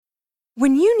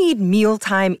When you need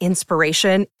mealtime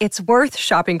inspiration, it's worth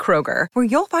shopping Kroger, where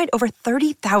you'll find over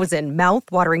 30,000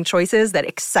 mouth-watering choices that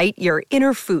excite your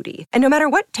inner foodie. And no matter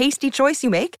what tasty choice you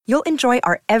make, you'll enjoy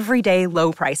our everyday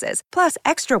low prices, plus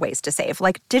extra ways to save,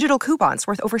 like digital coupons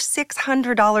worth over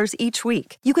 $600 each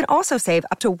week. You can also save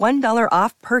up to $1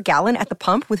 off per gallon at the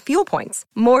pump with fuel points.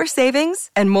 More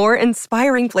savings and more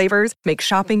inspiring flavors make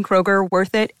shopping Kroger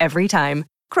worth it every time.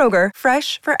 Kroger,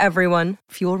 fresh for everyone.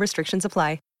 Fuel restrictions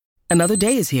apply. Another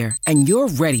day is here, and you're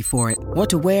ready for it. What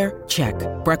to wear? Check.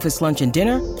 Breakfast, lunch, and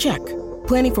dinner? Check.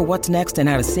 Planning for what's next and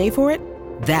how to save for it?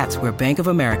 That's where Bank of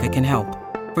America can help.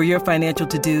 For your financial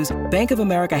to-dos, Bank of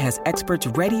America has experts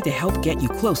ready to help get you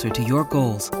closer to your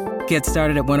goals. Get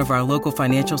started at one of our local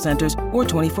financial centers or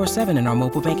 24/7 in our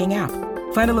mobile banking app.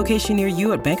 Find a location near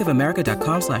you at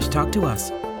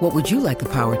bankofamerica.com/talktous. What would you like the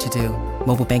power to do?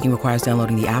 Mobile banking requires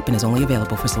downloading the app and is only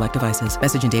available for select devices.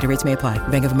 Message and data rates may apply.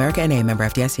 Bank of America N.A., member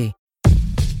FDIC.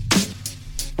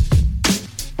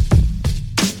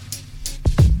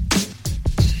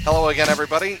 Hello again,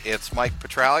 everybody. It's Mike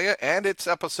Petraglia, and it's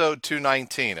episode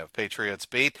 219 of Patriots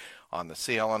Beat on the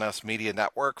CLNS Media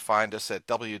Network. Find us at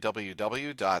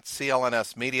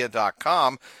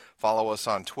www.clnsmedia.com. Follow us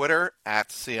on Twitter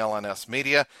at CLNS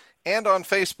Media and on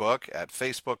Facebook at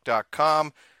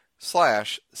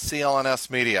facebook.com/CLNS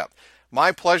Media.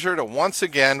 My pleasure to once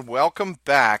again welcome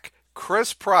back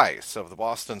Chris Price of the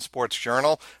Boston Sports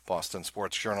Journal,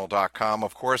 bostonsportsjournal.com,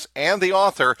 of course, and the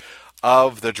author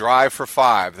of The Drive for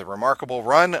Five, the remarkable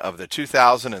run of the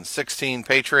 2016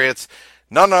 Patriots,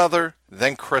 none other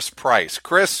than Chris Price.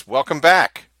 Chris, welcome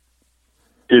back.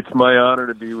 It's my honor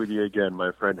to be with you again,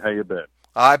 my friend. How you been?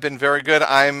 I've been very good.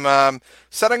 I'm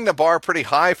setting the bar pretty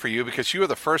high for you because you were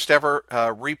the first ever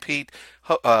repeat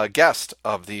guest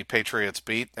of the Patriots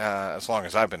Beat, as long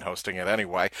as I've been hosting it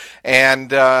anyway.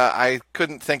 And I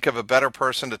couldn't think of a better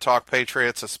person to talk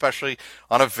Patriots, especially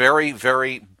on a very,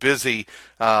 very busy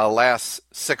last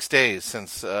 6 days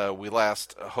since we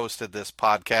last hosted this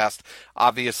podcast.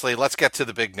 Obviously, let's get to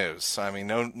the big news. I mean,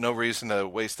 no reason to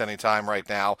waste any time right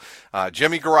now.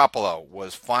 Jimmy Garoppolo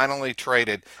was finally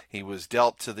traded. He was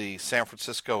dealt to the San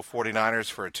Francisco 49ers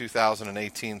for a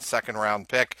 2018 second-round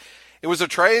pick. It was a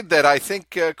trade that I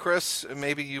think, Chris,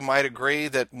 maybe you might agree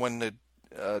that when the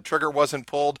trigger wasn't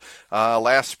pulled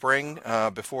last spring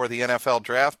before the NFL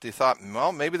draft, you thought,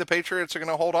 well, maybe the Patriots are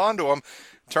going to hold on to him.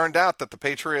 Turned out that the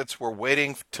Patriots were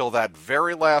waiting till that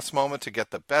very last moment to get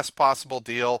the best possible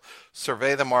deal,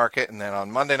 survey the market, and then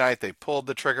on Monday night they pulled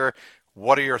the trigger.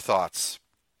 What are your thoughts?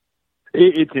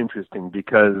 It's interesting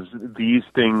because these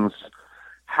things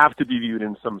have to be viewed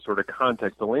in some sort of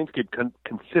context. The landscape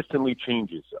consistently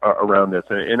changes around this.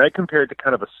 And I compare it to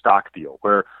kind of a stock deal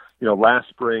where, last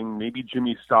spring, maybe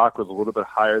Jimmy's stock was a little bit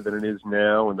higher than it is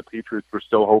now, and the Patriots were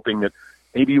still hoping that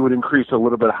maybe it would increase a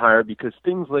little bit higher because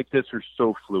things like this are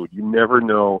so fluid. You never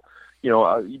know.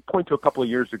 You point to a couple of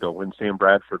years ago when Sam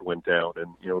Bradford went down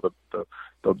and,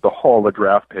 the haul of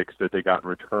draft picks that they got in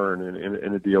return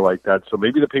in a deal like that. So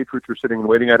maybe the Patriots were sitting and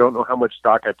waiting. I don't know how much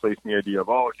stock I placed in the idea of,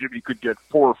 Jimmy could get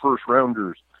 4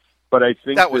 first-rounders. But I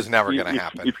think that was never going to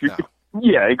happen. No.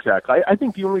 Yeah, exactly. I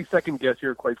think the only second guess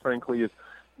here, quite frankly,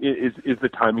 is the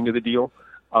timing of the deal.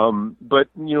 But,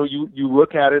 you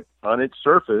look at it on its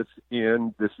surface,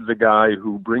 and this is a guy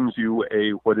who brings you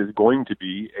what is going to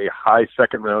be a high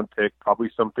second-round pick,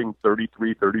 probably something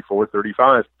 33, 34,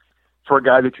 35, for a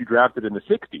guy that you drafted in the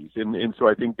 60s. And so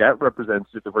I think that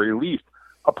represents, at the very least,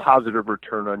 a positive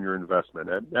return on your investment.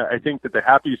 And I think that the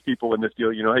happiest people in this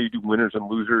deal, how you do winners and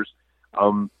losers,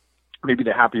 maybe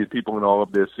the happiest people in all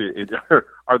of this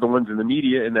are the ones in the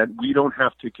media, in that we don't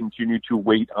have to continue to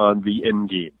wait on the end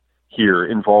game here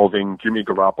involving Jimmy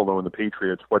Garoppolo and the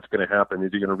Patriots. What's going to happen?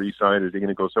 Is he going to re-sign? Is he going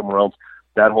to go somewhere else?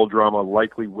 That whole drama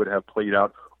likely would have played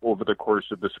out over the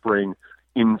course of the spring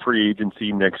in free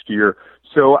agency next year.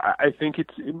 So I think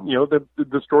it's,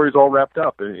 the story's all wrapped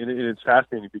up. And it's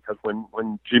fascinating because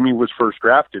when Jimmy was first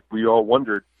drafted, we all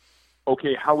wondered,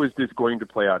 okay, how is this going to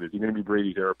play out? Is he going to be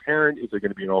Brady's heir apparent? Is there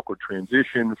going to be an awkward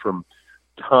transition from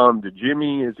Tom to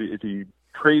Jimmy? Is he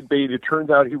trade bait? It turns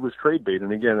out he was trade bait.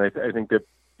 And again, I think that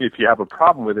if you have a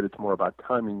problem with it, it's more about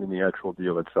timing than the actual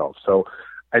deal itself. So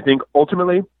I think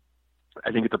ultimately,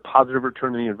 it's a positive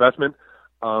return on the investment.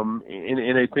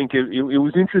 And I think it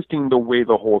was interesting the way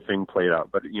the whole thing played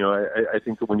out. But, I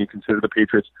think that when you consider the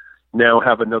Patriots now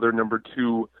have another number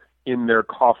 2 in their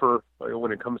coffer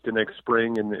when it comes to next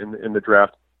spring in the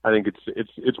draft, I think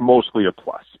it's mostly a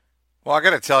plus. Well, I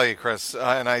got to tell you, Chris,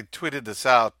 and I tweeted this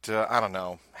out, I don't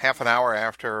know, half an hour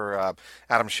after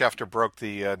Adam Schefter broke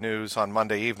the news on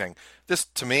Monday evening. This,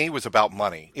 to me, was about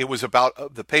money. It was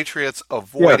about the Patriots Yes.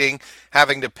 avoiding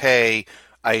having to pay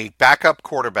a backup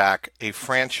quarterback a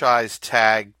franchise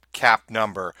tag cap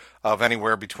number of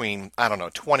anywhere between, I don't know,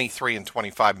 23 and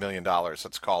 $25 million,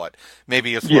 let's call it.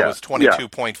 Maybe as low Yeah. as Yeah.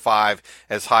 22.5,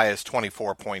 as high as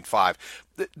 24.5.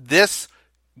 This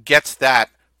gets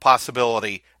that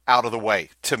possibility out of the way.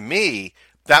 To me,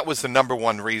 that was the number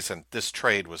one reason this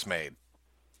trade was made.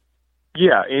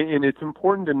 Yeah, and it's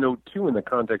important to note too, in the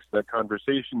context of that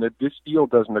conversation, that this deal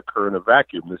doesn't occur in a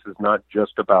vacuum. This is not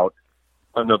just about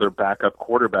another backup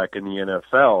quarterback in the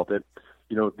NFL. That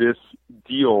this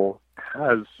deal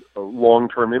has a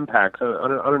long-term impacts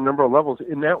on a number of levels,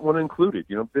 and that one included.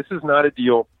 This is not a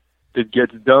deal that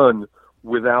gets done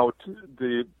without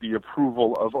the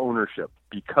approval of ownership,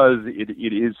 because it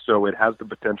is so. It has the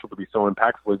potential to be so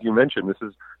impactful, as you mentioned. This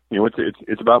is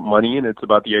it's about money, and it's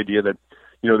about the idea that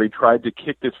they tried to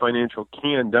kick this financial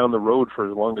can down the road for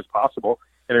as long as possible.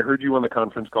 And I heard you on the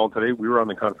conference call today. We were on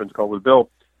the conference call with Bill.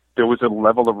 There was a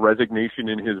level of resignation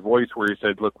in his voice where he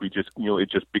said, look, we just,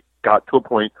 it just got to a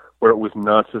point where it was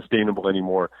not sustainable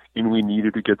anymore, and we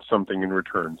needed to get something in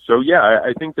return. So, yeah,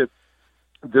 I think that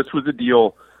this was a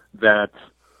deal that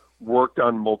worked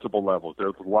on multiple levels.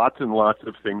 There's lots and lots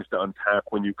of things to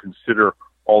unpack when you consider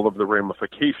all of the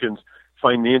ramifications.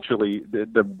 Financially,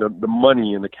 the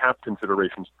money and the cap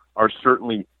considerations are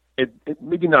certainly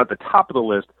maybe not at the top of the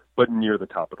list, but near the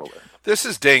top of the list. This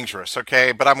is dangerous,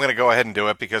 okay? But I'm going to go ahead and do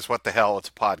it because what the hell, it's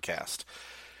a podcast.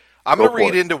 I'm going to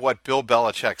read into what Bill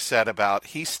Belichick said about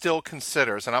he still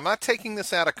considers, and I'm not taking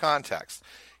this out of context,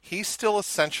 he still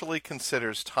essentially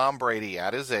considers Tom Brady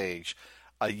at his age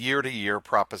a year-to-year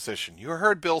proposition. You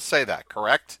heard Bill say that,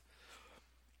 correct?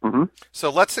 Mm-hmm. So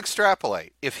let's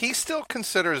extrapolate. If he still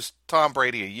considers Tom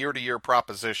Brady a year-to-year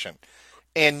proposition,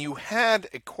 and you had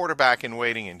a quarterback in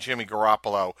waiting in Jimmy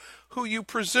Garoppolo, who you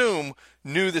presume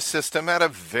knew the system at a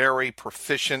very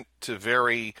proficient to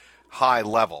very high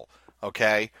level,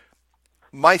 okay?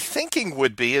 My thinking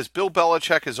would be, as Bill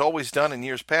Belichick has always done in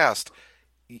years past,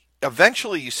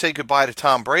 eventually you say goodbye to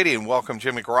Tom Brady and welcome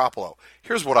Jimmy Garoppolo.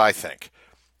 Here's what I think.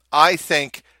 I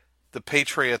think the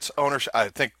Patriots ownership, I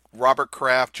think Robert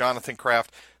Kraft, Jonathan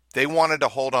Kraft, they wanted to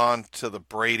hold on to the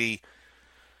Brady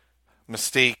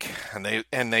mystique,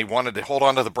 and they wanted to hold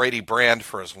on to the Brady brand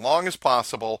for as long as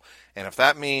possible. And if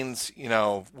that means,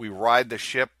 we ride the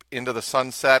ship into the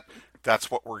sunset,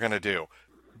 that's what we're going to do.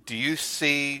 Do you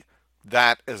see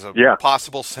that as a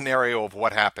possible scenario of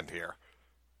what happened here?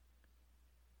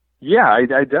 Yeah,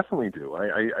 I definitely do.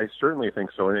 I certainly think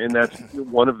so. And that's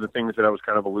one of the things that I was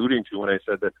kind of alluding to when I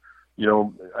said that,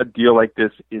 a deal like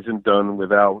this isn't done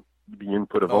without the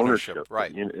input of ownership.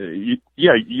 Right.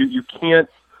 You can't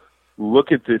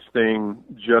look at this thing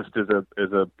just as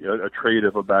a trade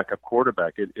of a backup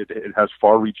quarterback. It has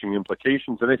far-reaching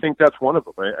implications, and I think that's one of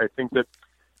them. I think that,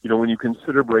 when you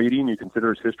consider Brady and you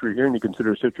consider his history here and you consider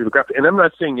his history of Kraft, and I'm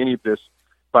not saying any of this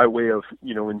by way of,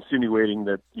 insinuating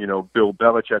that, Bill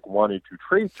Belichick wanted to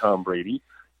trade Tom Brady,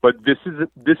 but this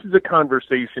is a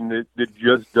conversation that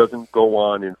just doesn't go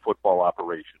on in football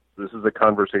operations. This is a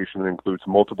conversation that includes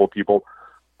multiple people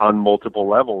on multiple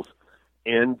levels,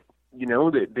 and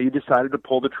they decided to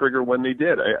pull the trigger when they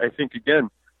did. I think, again,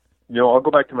 I'll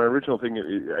go back to my original thing.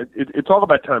 It's all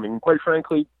about timing. And quite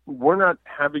frankly, we're not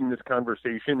having this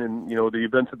conversation, and the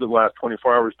events of the last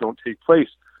 24 hours don't take place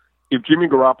if Jimmy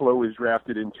Garoppolo is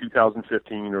drafted in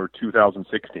 2015 or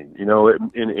 2016.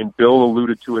 And Bill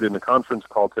alluded to it in the conference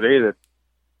call today that,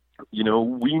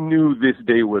 we knew this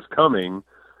day was coming.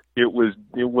 It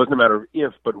wasn't a matter of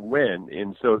if, but when.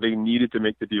 And so they needed to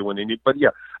make the deal when they need. But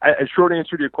yeah, a short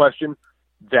answer to your question,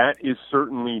 that is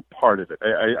certainly part of it.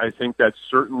 I think that's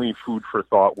certainly food for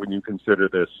thought when you consider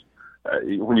this,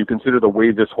 when you consider the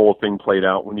way this whole thing played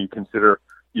out, when you consider,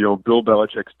 Bill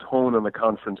Belichick's tone on the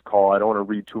conference call. I don't want to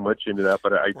read too much into that,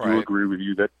 but I do agree with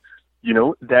you that,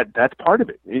 that's part of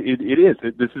it. It is.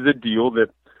 This is a deal that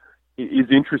is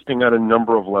interesting on a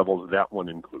number of levels, that one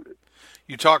included.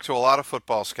 You talk to a lot of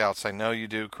football scouts. I know you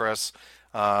do, Chris,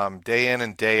 day in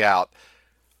and day out.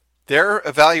 Their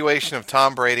evaluation of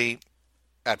Tom Brady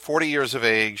at 40 years of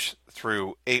age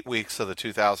through 8 weeks of the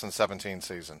 2017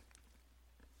 season.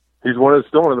 He's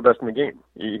still one of the best in the game.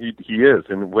 He is,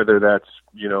 and whether that's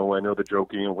I know the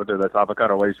joking, and whether that's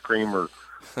avocado ice cream or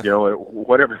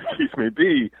whatever the case may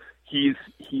be, he's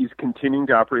continuing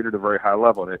to operate at a very high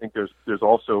level. And I think there's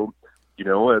also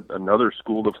another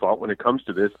school of thought when it comes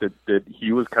to this that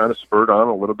he was kind of spurred on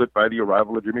a little bit by the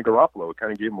arrival of Jimmy Garoppolo. It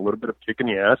kind of gave him a little bit of kick in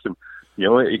the ass, and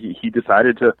he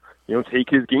decided to take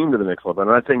his game to the next level. I'm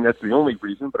not saying that's the only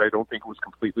reason, but I don't think it was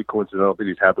completely coincidental that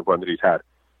he's had the run that he's had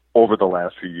over the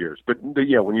last few years. But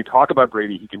yeah, when you talk about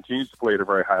Brady, he continues to play at a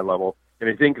very high level, and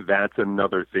I think that's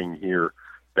another thing here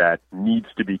that needs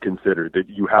to be considered, that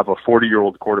you have a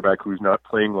 40-year-old quarterback who's not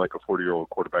playing like a 40-year-old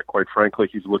quarterback. Quite frankly,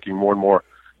 he's looking more and more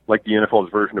like the NFL's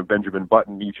version of Benjamin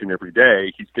Button each and every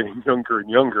day. He's getting younger and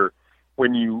younger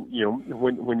when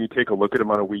you take a look at him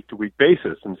on a week-to-week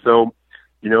basis. And so,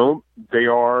 they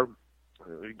are,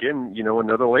 again,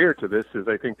 another layer to this is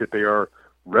I think that they are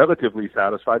relatively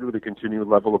satisfied with the continued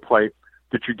level of play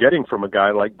that you're getting from a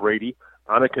guy like Brady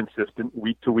on a consistent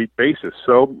week-to-week basis.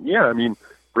 So, yeah, I mean,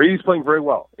 Brady's playing very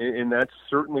well, and that's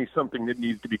certainly something that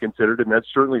needs to be considered, and that's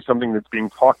certainly something that's being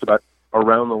talked about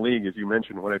around the league, as you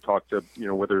mentioned, when I talked to,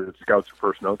 whether it's scouts or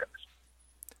personnel guys.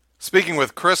 Speaking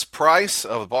with Chris Price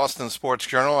of the Boston Sports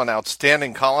Journal, an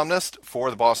outstanding columnist for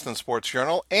the Boston Sports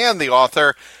Journal and the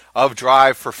author of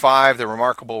Drive for Five, the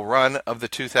remarkable run of the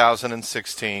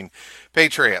 2016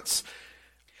 Patriots.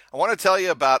 I want to tell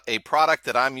you about a product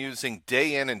that I'm using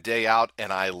day in and day out,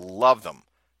 and I love them.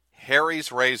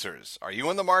 Harry's Razors. Are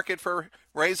you in the market for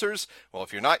razors? Well,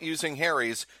 if you're not using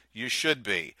Harry's, you should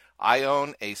be. I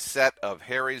own a set of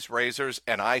Harry's Razors,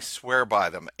 and I swear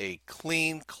by them. A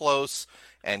clean, close,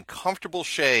 and comfortable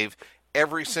shave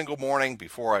every single morning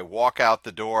before I walk out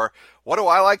the door. What do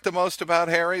I like the most about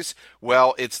Harry's?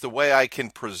 Well, it's the way I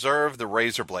can preserve the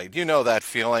razor blade. You know that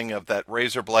feeling of that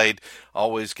razor blade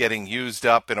always getting used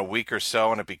up in a week or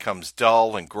so and it becomes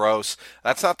dull and gross.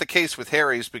 That's not the case with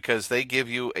Harry's because they give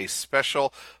you a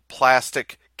special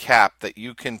plastic cap that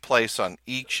you can place on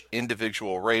each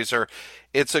individual razor.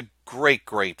 It's a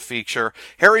great feature.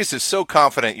 Harry's is so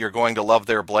confident you're going to love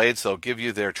their blades, they'll give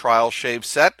you their trial shave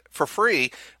set for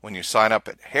free when you sign up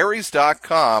at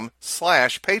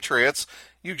harrys.com/patriots.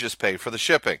 You just pay for the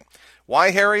shipping.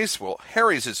 Why Harry's? Well,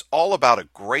 Harry's is all about a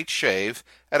great shave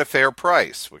at a fair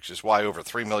price, which is why over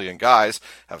 3 million guys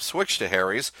have switched to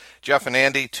Harry's. Jeff and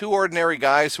Andy, two ordinary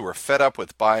guys who were fed up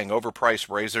with buying overpriced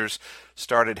razors,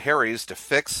 started Harry's to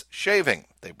fix shaving.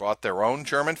 They brought their own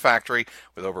German factory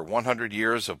with over 100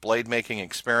 years of blade-making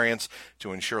experience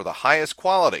to ensure the highest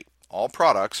quality. All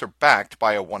products are backed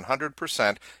by a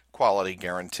 100% quality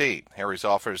guarantee. Harry's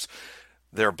offers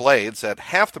their blades at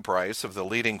half the price of the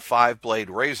leading 5-blade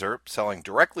razor selling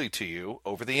directly to you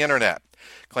over the internet.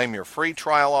 Claim your free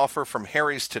trial offer from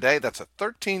Harry's today. That's a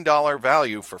 $13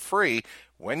 value for free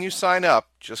when you sign up.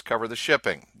 Just cover the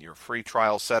shipping. Your free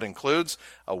trial set includes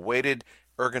a weighted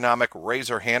ergonomic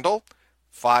razor handle,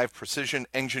 5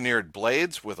 precision-engineered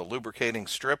blades with a lubricating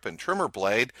strip and trimmer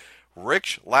blade,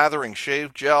 rich lathering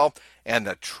shave gel, and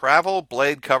the travel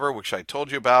blade cover, which I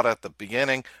told you about at the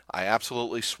beginning. I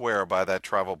absolutely swear by that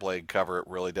travel blade cover. It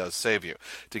really does save you.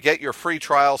 To get your free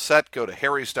trial set, go to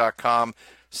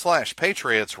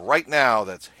harrys.com/patriots right now.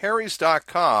 That's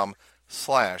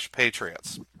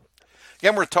harrys.com/patriots.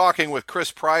 Again, we're talking with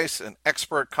Chris Price, an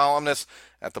expert columnist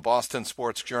at the Boston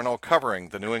Sports Journal covering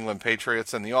the New England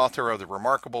Patriots and the author of the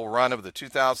remarkable run of the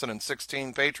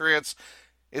 2016 Patriots.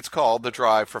 It's called The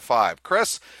Drive for Five.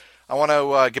 Chris, I want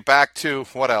to get back to,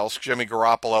 what else, Jimmy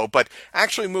Garoppolo, but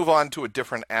actually move on to a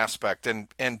different aspect. And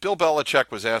Bill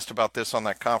Belichick was asked about this on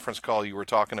that conference call you were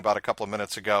talking about a couple of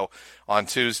minutes ago on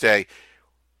Tuesday.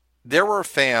 There were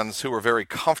fans who were very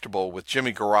comfortable with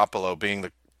Jimmy Garoppolo being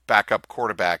the backup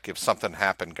quarterback if something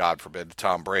happened, God forbid, to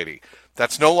Tom Brady.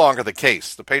 That's no longer the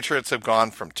case. The Patriots have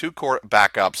gone from 2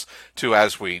 backups to,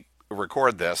 as we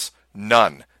record this,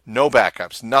 none. No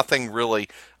backups, nothing really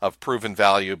of proven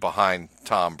value behind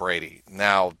Tom Brady.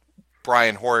 Now,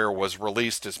 Brian Hoyer was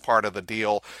released as part of the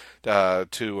deal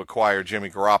to acquire Jimmy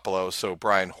Garoppolo, so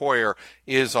Brian Hoyer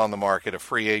is on the market, a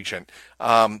free agent.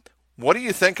 What do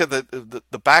you think of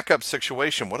the backup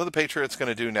situation? What are the Patriots going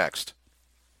to do next?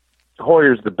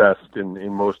 Hoyer's the best and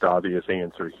most obvious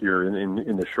answer here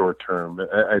in the short term.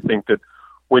 I think that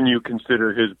when you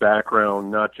consider his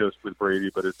background, not just with Brady,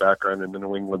 but his background in the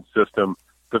New England system,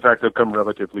 the fact they've come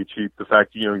relatively cheap, the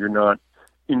fact, you're not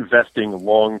investing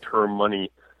long-term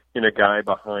money in a guy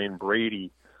behind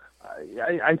Brady,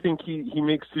 I think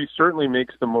he certainly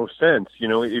makes the most sense.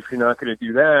 If you're not going to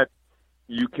do that,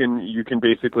 you can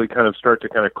basically kind of start to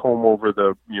kind of comb over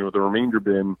the remainder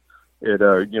bin at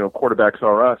Quarterbacks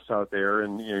R Us out there,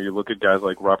 and you look at guys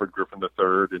like Robert Griffin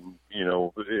III, and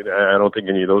I don't think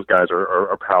any of those guys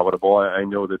are palatable. I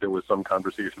know that there was some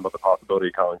conversation about the possibility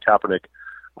of Colin Kaepernick.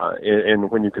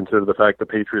 And when you consider the fact the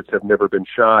Patriots have never been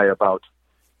shy about,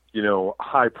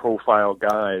 high-profile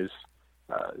guys,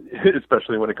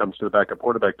 especially when it comes to the backup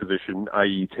quarterback position,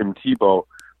 i.e. Tim Tebow,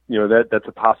 that's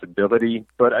a possibility.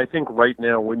 But I think right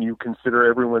now, when you consider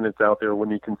everyone that's out there, when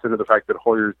you consider the fact that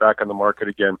Hoyer's back on the market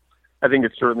again, I think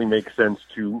it certainly makes sense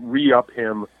to re-up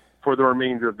him for the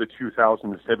remainder of the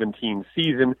 2017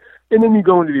 season. And then you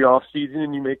go into the offseason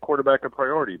and you make quarterback a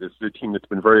priority. This is a team that's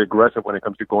been very aggressive when it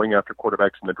comes to going after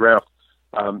quarterbacks in the draft.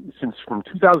 Since from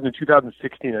 2000 to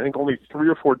 2016, I think only 3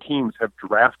 or 4 teams have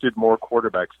drafted more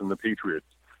quarterbacks than the Patriots,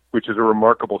 which is a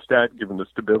remarkable stat given the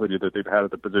stability that they've had at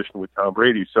the position with Tom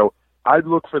Brady. So I'd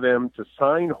look for them to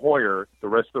sign Hoyer the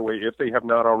rest of the way, if they have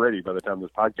not already by the time this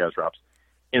podcast drops.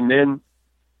 And then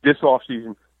this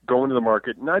offseason, go into the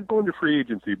market, not go into free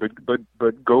agency,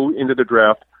 but go into the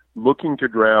draft looking to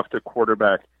draft a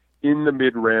quarterback in the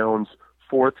mid-rounds,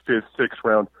 4th, 5th, 6th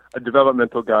round, a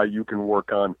developmental guy you can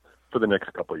work on for the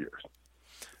next couple of years.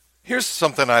 Here's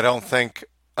something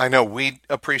I know we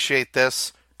appreciate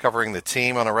this, covering the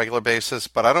team on a regular basis,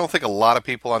 but I don't think a lot of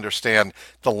people understand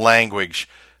the language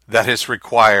that is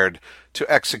required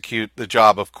to execute the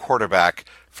job of quarterback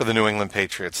for the New England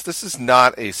Patriots. This is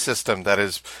not a system that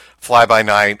is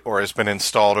fly-by-night or has been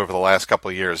installed over the last couple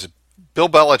of years. Bill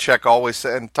Belichick always,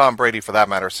 and Tom Brady for that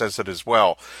matter, says it as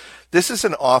well. This is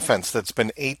an offense that's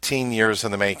been 18 years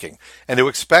in the making. And to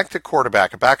expect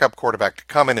a backup quarterback, to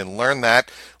come in and learn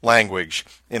that language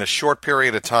in a short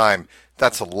period of time,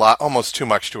 that's almost too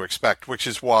much to expect, which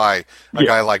is why a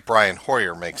guy like Brian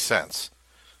Hoyer makes sense.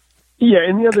 Yeah,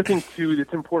 and the other thing, too,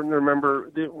 that's important to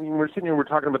remember, that when we're sitting here, we're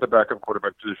talking about the backup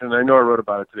quarterback position, and I know I wrote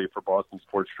about it today for Boston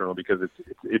Sports Journal because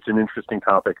it's an interesting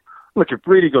topic. Look, if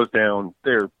Brady goes down,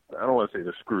 I don't want to say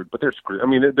they're screwed, but they're screwed. I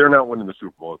mean, they're not winning the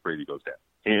Super Bowl if Brady goes down.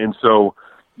 And so,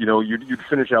 you'd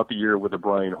finish out the year with a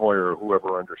Brian Hoyer or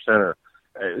whoever under center.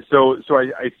 So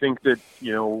I think that,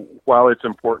 while it's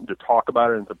important to talk about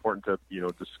it and it's important to,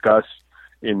 discuss,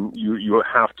 and you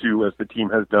have to, as the team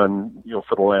has done,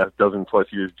 for the last dozen plus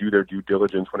years, do their due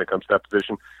diligence when it comes to that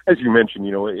position. As you mentioned,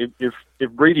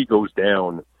 if Brady goes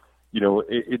down,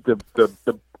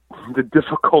 the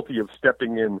difficulty of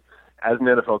stepping in as an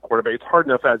NFL quarterback, it's hard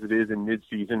enough as it is in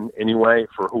midseason anyway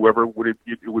for whoever it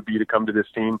would be to come to this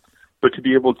team. But to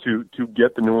be able to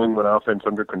get the New England offense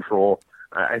under control,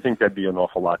 I think that'd be an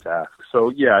awful lot to ask. So,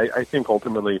 yeah, I think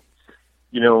ultimately,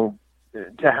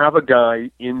 to have a guy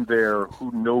in there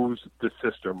who knows the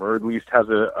system, or at least has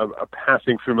a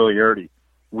passing familiarity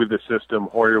with the system.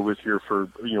 Hoyer was here for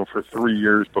 3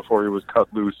 years before he was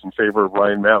cut loose in favor of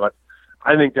Ryan Mallett.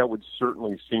 I think that would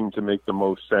certainly seem to make the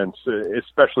most sense,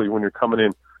 especially when you're coming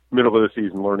in middle of the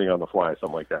season, learning on the fly,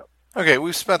 something like that. Okay,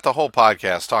 we've spent the whole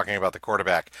podcast talking about the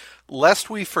quarterback. Lest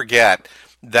we forget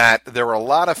that there were a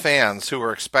lot of fans who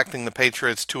were expecting the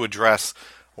Patriots to address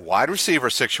a wide receiver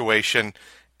situation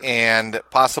and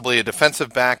possibly a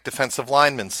defensive back, defensive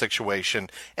lineman situation,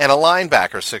 and a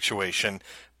linebacker situation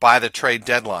by the trade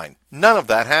deadline. None of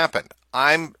that happened.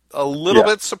 I'm a little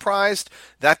bit surprised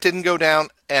that didn't go down,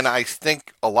 and I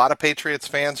think a lot of Patriots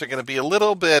fans are going to be a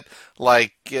little bit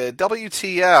like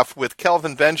WTF with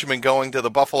Kelvin Benjamin going to the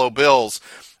Buffalo Bills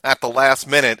at the last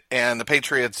minute, and the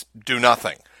Patriots do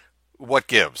nothing. What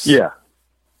gives? Yeah,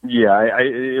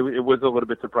 it was a little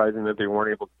bit surprising that they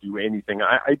weren't able to do anything.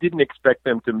 I didn't expect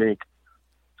them to make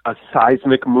a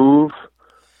seismic move,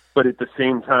 but at the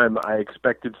same time, I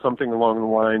expected something along the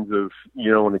lines of,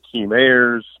 an Akeem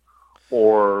Ayers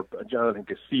or a Jonathan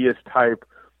Casillas type.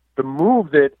 The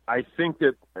move that I think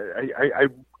that I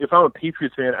if I'm a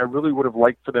Patriots fan, I really would have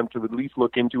liked for them to at least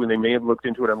look into, and they may have looked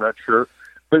into it, I'm not sure.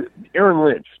 But Aaron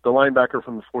Lynch, the linebacker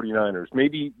from the 49ers,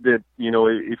 maybe that,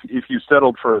 if you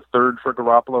settled for a third for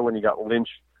Garoppolo and you got Lynch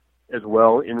as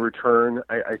well in return,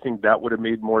 I think that would have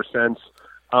made more sense.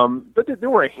 But there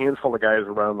were a handful of guys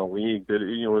around the league that,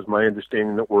 was my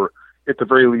understanding, that were at the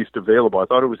very least available. I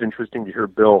thought it was interesting to hear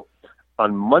Bill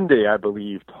on Monday, I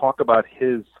believe, talk about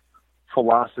his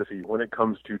philosophy when it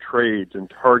comes to trades and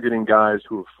targeting guys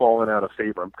who have fallen out of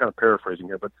favor. I'm kind of paraphrasing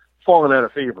here, but fallen out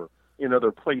of favor in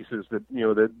other places that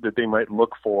that they might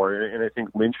look for, and I think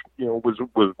Lynch was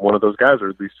one of those guys, or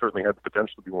at least certainly had the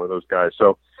potential to be one of those guys.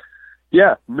 So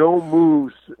yeah, no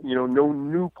moves, no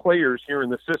new players here in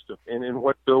the system. And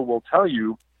what Bill will tell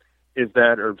you is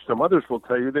that, or some others will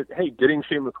tell you that, hey, getting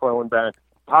Shane McClellan back,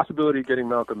 possibility of getting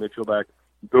Malcolm Mitchell back,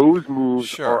 those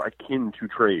moves are akin to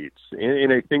trades.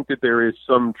 And I think that there is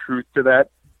some truth to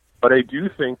that. But I do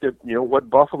think that, what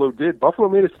Buffalo did, Buffalo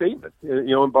made a statement,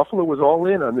 and Buffalo was all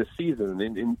in on this season,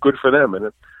 and good for them.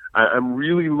 And I'm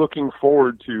really looking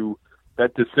forward to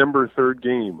that December 3rd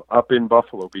game up in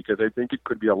Buffalo, because I think it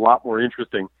could be a lot more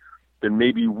interesting than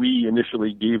maybe we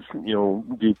initially gave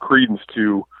credence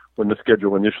to when the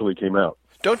schedule initially came out.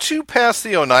 Don't you pass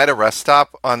the Oneida rest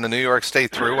stop on the New York State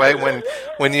Thruway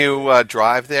when you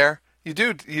drive there? You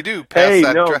do pass Hey,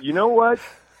 that. no, you know what?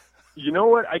 You know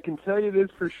what? I can tell you this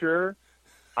for sure.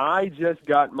 I just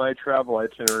got my travel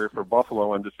itinerary for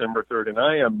Buffalo on December 3rd, and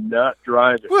I am not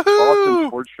driving. Woohoo! Boston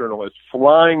Sports Journal is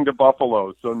flying to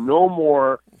Buffalo, so no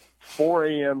more 4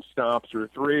 a.m. stops or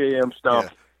 3 a.m.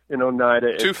 stops in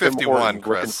Oneida. 2:51, looking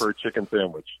Chris. for a chicken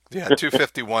sandwich. Yeah,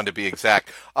 2:51 to be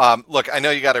exact. Look, I know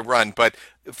you got to run, but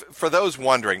for those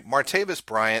wondering, Martavis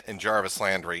Bryant and Jarvis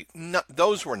Landry,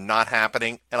 those were not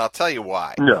happening, and I'll tell you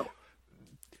why. No.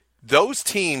 Those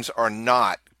teams are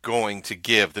not going to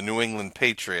give the New England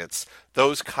Patriots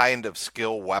those kind of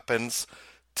skill weapons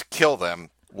to kill them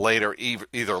later,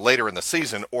 either later in the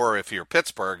season or if you're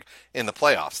Pittsburgh in the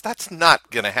playoffs. That's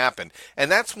not going to happen. And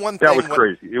that's one thing. That was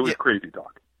crazy. It was crazy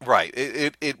talk. Right.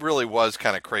 It really was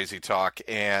kind of crazy talk.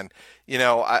 And,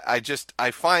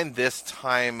 I find this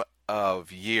time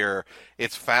of year,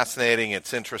 it's fascinating,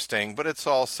 it's interesting, but it's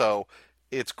also,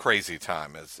 it's crazy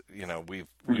time, as, we've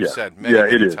said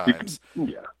many times.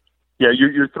 Yeah,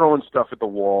 you're throwing stuff at the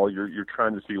wall. You're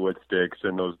trying to see what sticks,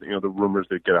 and those the rumors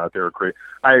that get out there are crazy.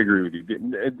 I agree with you.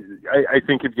 I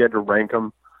think if you had to rank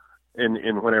them,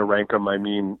 and when I rank them, I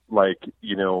mean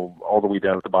all the way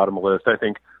down at the bottom of the list. I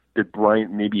think that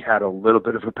Bryant maybe had a little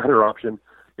bit of a better option.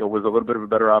 Was a little bit of a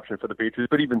better option for the Patriots.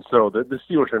 But even so, the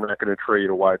Steelers are not going to trade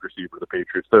a wide receiver to the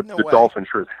Patriots. The Dolphins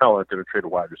sure as hell aren't going to trade a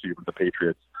wide receiver to the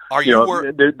Patriots. Are you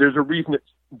worried? There's a reason.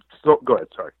 So go ahead.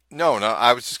 Sorry. No.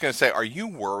 I was just going to say, are you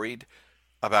worried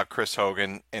about Chris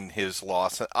Hogan and his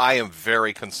loss? I am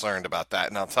very concerned about that,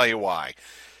 and I'll tell you why.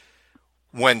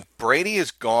 When Brady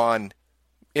has gone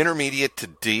intermediate to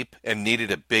deep and needed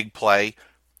a big play,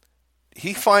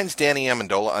 he finds Danny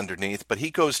Amendola underneath, but he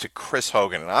goes to Chris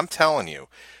Hogan. And I'm telling you,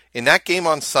 in that game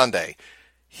on Sunday,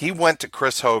 he went to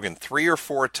Chris Hogan 3 or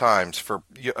 4 times for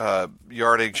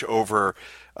yardage over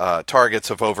targets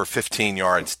of over 15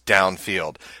 yards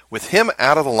downfield. With him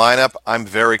out of the lineup, I'm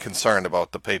very concerned about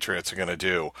what the Patriots are going to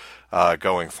do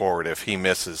going forward if he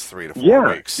misses 3 to 4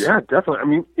 weeks. Yeah, definitely. I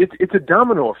mean, it's a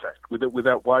domino effect with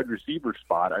that wide receiver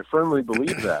spot. I firmly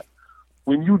believe that.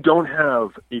 When you don't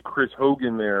have a Chris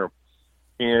Hogan there,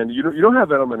 and you don't have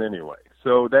Edelman anyway,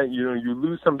 so that you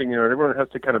lose something there, and everyone has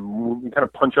to kind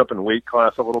of punch up in weight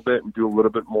class a little bit and do a little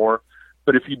bit more.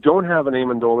 But if you don't have an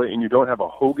Amendola and you don't have a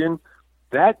Hogan,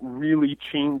 that really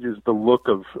changes the look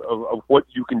of what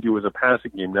you can do as a passing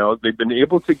game. Now, they've been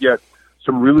able to get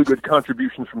some really good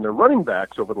contributions from their running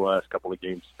backs over the last couple of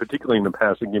games, particularly in the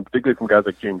passing game, particularly from guys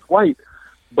like James White.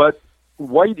 But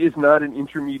White is not an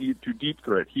intermediate to deep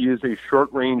threat. He is a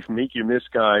short-range, make-you-miss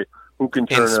guy who can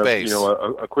turn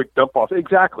a quick dump off.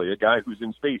 Exactly, a guy who's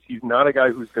in space. He's not a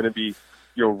guy who's going to be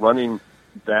running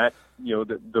that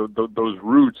those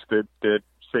routes that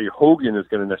say Hogan is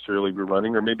going to necessarily be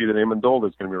running, or maybe that Amendola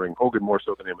is going to be running. Hogan more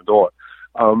so than Amendola.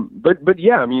 But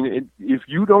yeah, I mean, if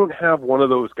you don't have one of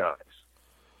those guys,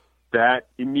 that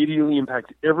immediately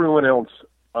impacts everyone else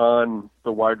on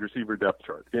the wide receiver depth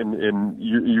chart, and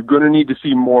you're going to need to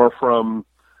see more from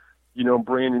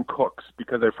Brandon Cooks,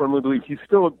 because I firmly believe he's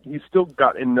still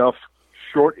got enough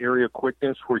short area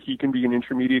quickness where he can be an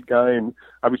intermediate guy and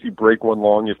obviously break one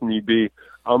long if need be.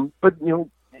 But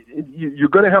you're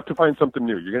going to have to find something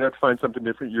new. You're going to have to find something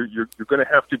different. You're going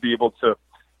to have to be able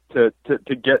to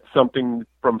get something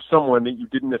from someone that you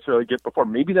didn't necessarily get before.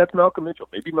 Maybe that's Malcolm Mitchell.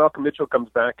 Maybe Malcolm Mitchell comes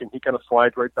back and he kind of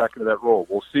slides right back into that role.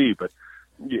 We'll see, but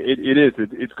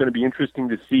it's going to be interesting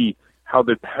to see how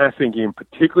the passing game,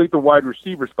 particularly at the wide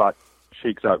receiver spot,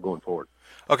 shakes out going forward.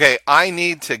 Okay, I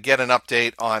need to get an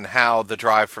update on how the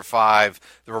Drive for 5,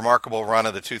 the remarkable run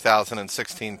of the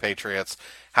 2016 Patriots,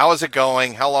 how is it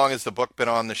going? How long has the book been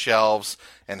on the shelves?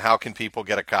 And how can people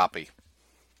get a copy?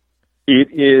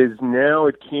 It is now,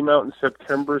 it came out in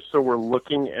September, so we're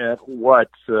looking at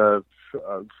 2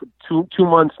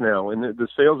 months now, and the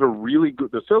sales are really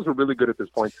good. The sales are really good at this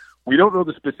point. We don't know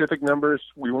the specific numbers.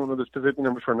 We won't know the specific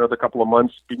numbers for another couple of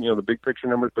months, the big picture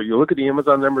numbers, but you look at the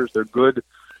Amazon numbers, they're good.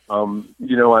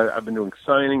 I've been doing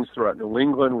signings throughout New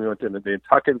England. We went to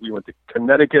Nantucket. We went to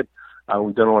Connecticut.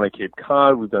 We've done one at Cape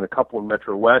Cod. We've done a couple in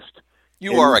Metro West.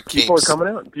 You are a Cape. People are coming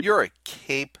out. You're a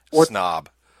Cape snob.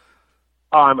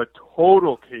 I'm a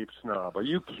total Cape snob. Are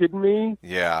you kidding me?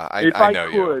 Yeah, if I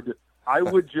know could, you. I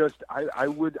would just I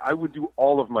would do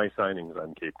all of my signings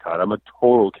on Cape Cod. I'm a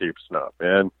total Cape snob,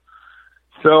 man.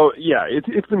 So yeah,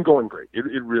 it's been going great.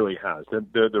 It really has.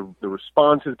 The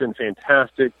response has been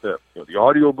fantastic. The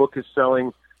audiobook is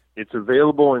selling. It's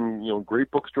available in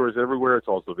great bookstores everywhere. It's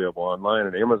also available online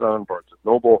at Amazon, Barnes &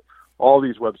 Noble, all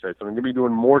these websites. And I'm going to be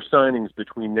doing more signings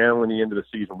between now and the end of the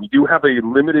season. We do have a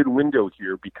limited window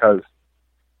here because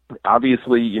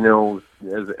obviously,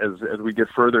 as we get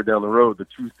further down the road, the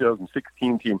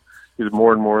 2016 team, is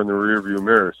more and more in the rearview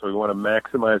mirror. So we want to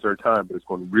maximize our time, but it's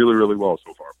going really, really well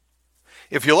so far.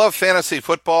 If you love fantasy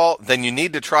football, then you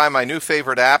need to try my new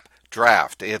favorite app,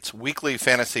 Draft. It's weekly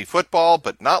fantasy football,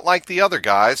 but not like the other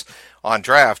guys. On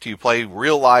Draft, you play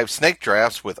real live snake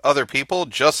drafts with other people,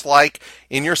 just like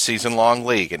in your season-long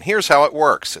league. And here's how it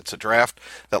works. It's a draft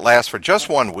that lasts for just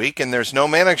 1 week, and there's no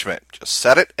management. Just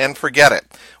set it and forget it.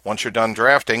 Once you're done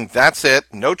drafting, that's it.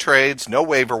 No trades, no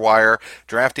waiver wire.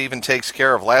 Draft even takes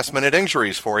care of last-minute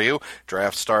injuries for you.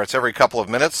 Draft starts every couple of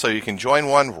minutes, so you can join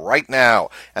one right now.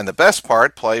 And the best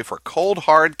part, play for cold,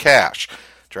 hard cash.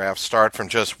 Drafts start from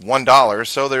just $1,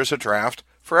 so there's a draft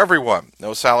for everyone.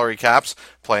 No salary caps.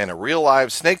 Play in a real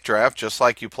live snake draft just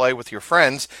like you play with your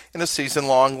friends in a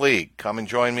season-long league. Come and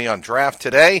join me on Draft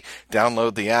today.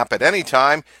 Download the app at any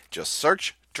time. Just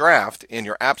search Draft in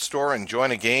your app store and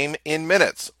join a game in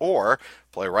minutes. Or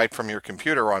play right from your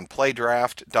computer on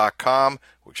playdraft.com,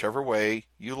 whichever way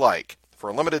you like. For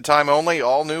a limited time only,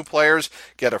 all new players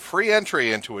get a free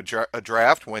entry into a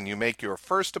draft when you make your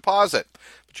first deposit.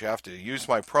 But you have to use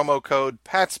my promo code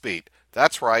PATSBEAT.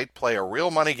 That's right, play a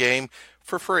real money game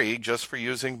for free just for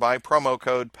using my promo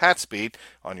code PATSBEAT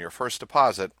on your first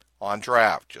deposit on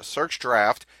Draft. Just search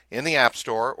Draft in the App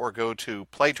Store or go to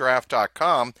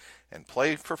playdraft.com and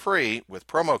play for free with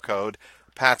promo code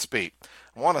PATSBEAT.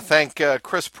 I want to thank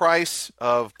Chris Price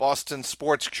of Boston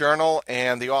Sports Journal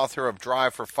and the author of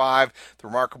Drive for Five, the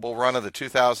remarkable run of the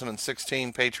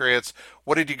 2016 Patriots.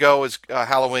 What did you go as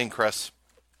Halloween, Chris?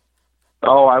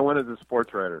 Oh, I went as a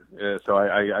sports writer, so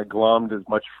I glommed as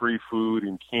much free food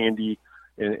and candy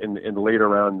and laid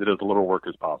around and did as little work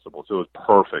as possible. So it was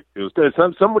perfect. It was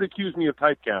some would accuse me of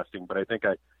typecasting, but I think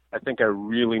I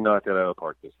really knocked it out of the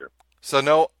park this year. So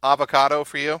no avocado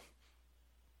for you?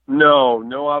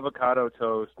 No avocado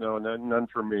toast. No, none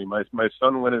for me. My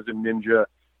son went as a ninja,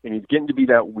 and he's getting to be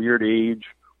that weird age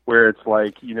where it's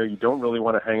like, you don't really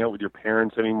want to hang out with your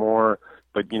parents anymore.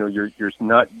 But you're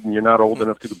not old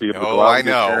enough to be able to go out with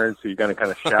your parents, so you're going to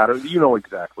kind of shadow. You know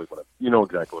exactly what I'm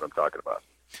talking about.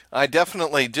 I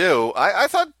definitely do. I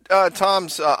thought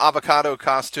Tom's avocado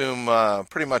costume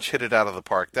pretty much hit it out of the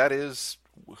park. That is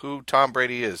who Tom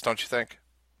Brady is, don't you think?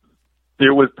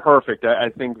 It was perfect. I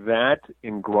think that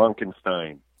and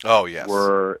Gronkenstein. Oh yes,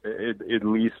 were at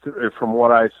least from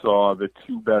what I saw the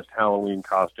two best Halloween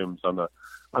costumes on the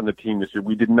team this year.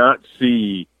 We did not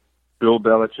see Bill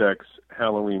Belichick's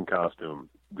Halloween costume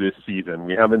this season.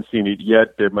 We haven't seen it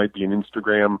yet. There might be an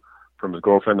Instagram from his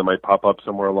girlfriend that might pop up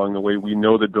somewhere along the way. We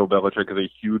know that Bill Belichick is a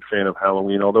huge fan of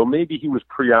Halloween, although maybe he was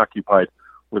preoccupied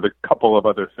with a couple of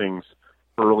other things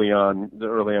early on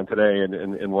today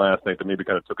and last night that maybe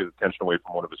kind of took his attention away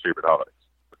from one of his favorite holidays.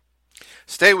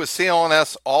 Stay with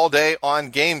CLNS all day on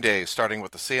game day, starting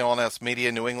with the CLNS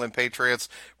Media New England Patriots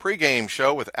pregame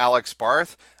show with Alex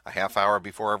Barth, a half hour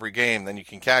before every game. Then you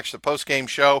can catch the postgame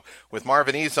show with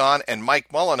Marvin Ezon and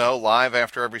Mike Molyneux live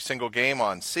after every single game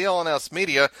on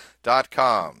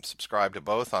clnsmedia.com. Subscribe to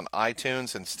both on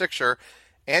iTunes and Stitcher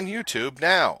and YouTube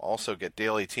now. Also get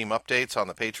daily team updates on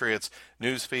the Patriots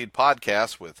Newsfeed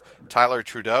podcast with Tyler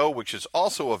Trudeau, which is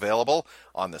also available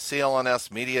on the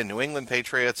CLNS Media New England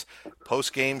Patriots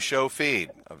post-game show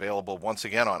feed. Available once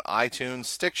again on iTunes,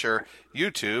 Stitcher,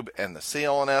 YouTube, and the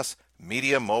CLNS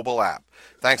Media mobile app.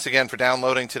 Thanks again for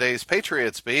downloading today's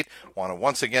Patriots Beat. Want to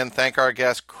once again thank our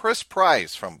guest, Chris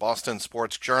Price from Boston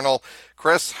Sports Journal.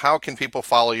 Chris, how can people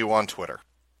follow you on Twitter?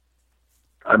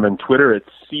 I'm on Twitter at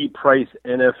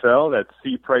CPriceNFL. That's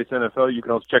CPriceNFL. You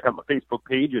can also check out my Facebook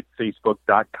page at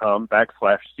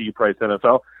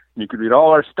facebook.com/CPriceNFL. And you can read all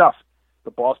our stuff,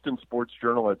 the Boston Sports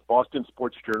Journal at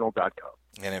bostonsportsjournal.com.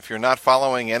 And if you're not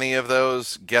following any of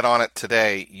those, get on it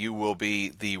today. You will be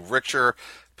the richer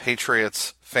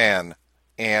Patriots fan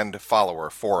and follower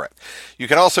for it. You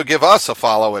can also give us a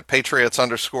follow at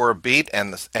Patriots_beat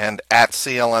and at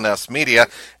CLNS Media.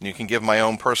 And you can give my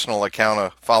own personal account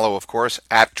a follow, of course,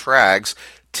 at Trags,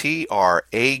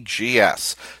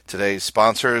 TRAGS. Today's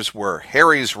sponsors were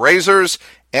Harry's Razors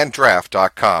and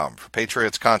Draft.com. For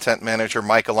Patriots content manager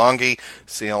Mike Alongi,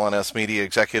 CLNS Media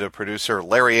executive producer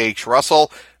Larry H.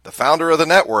 Russell, the founder of the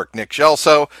network, Nick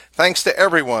Gelso, thanks to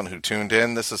everyone who tuned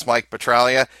in. This is Mike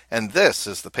Petralia, and this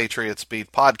is the Patriots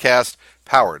Beat podcast,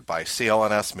 powered by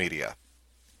CLNS Media.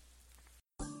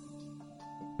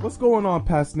 What's going on,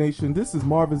 Pats Nation? This is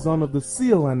Marvin Zahn of the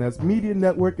CLNS Media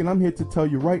Network, and I'm here to tell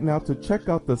you right now to check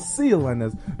out the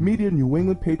CLNS Media New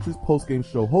England Patriots postgame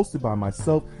show hosted by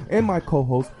myself and my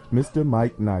co-host, Mr.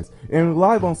 Mike Nice. And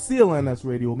live on CLNS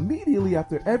Radio immediately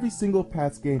after every single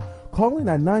Pats game, Call in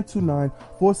at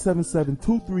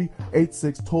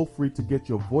 929-477-2386 toll free to get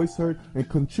your voice heard and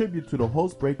contribute to the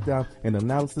host breakdown and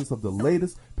analysis of the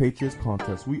latest Patriots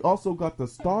contest. We also got the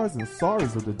stars and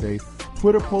sorries of the day,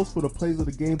 Twitter posts for the plays of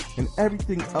the game, and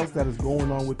everything else that is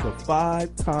going on with the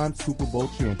 5-time Super Bowl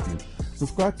champions.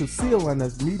 Subscribe to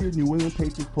CLNS Media New England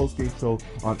Patriots postgame show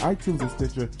on iTunes and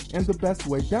Stitcher, and the best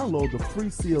way, download the free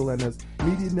CLNS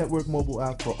Media Network mobile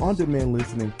app for on-demand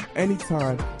listening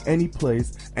anytime, any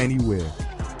place, anywhere.